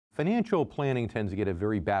Financial planning tends to get a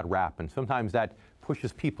very bad rap, and sometimes that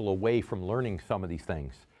pushes people away from learning some of these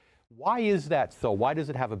things. Why is that so? Why does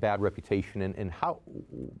it have a bad reputation, and how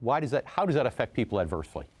does that affect people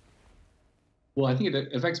adversely? Well, I think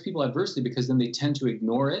it affects people adversely because then they tend to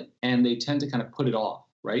ignore it and they tend to kind of put it off,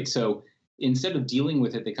 right? So instead of dealing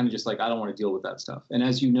with it, they kind of just like, I don't want to deal with that stuff. And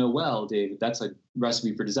as you know well, David, that's a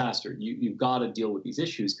recipe for disaster. You've got to deal with these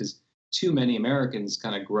issues because too many Americans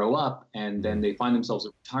kind of grow up and then they find themselves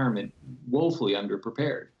at retirement woefully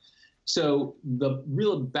underprepared. So the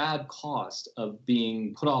real bad cost of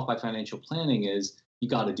being put off by financial planning is you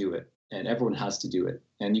got to do it, and everyone has to do it.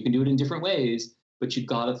 And you can do it in different ways, but you've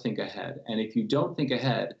got to think ahead. And if you don't think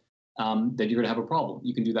ahead, then you're going to have a problem.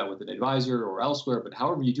 You can do that with an advisor or elsewhere, but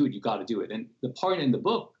however you do it, you've got to do it. And the part in the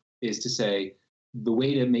book is to say the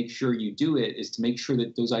way to make sure you do it is to make sure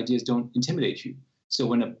that those ideas don't intimidate you. So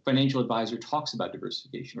when a financial advisor talks about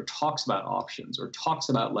diversification or talks about options or talks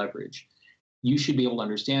about leverage, you should be able to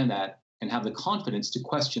understand that and have the confidence to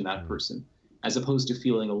question that person, as opposed to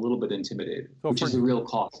feeling a little bit intimidated, which is the real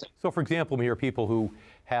cost. So, for example, Mihir, people who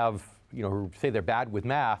have, who say they're bad with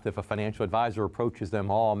math, if a financial advisor approaches them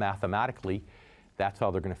all mathematically, that's how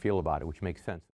they're going to feel about it, which makes sense.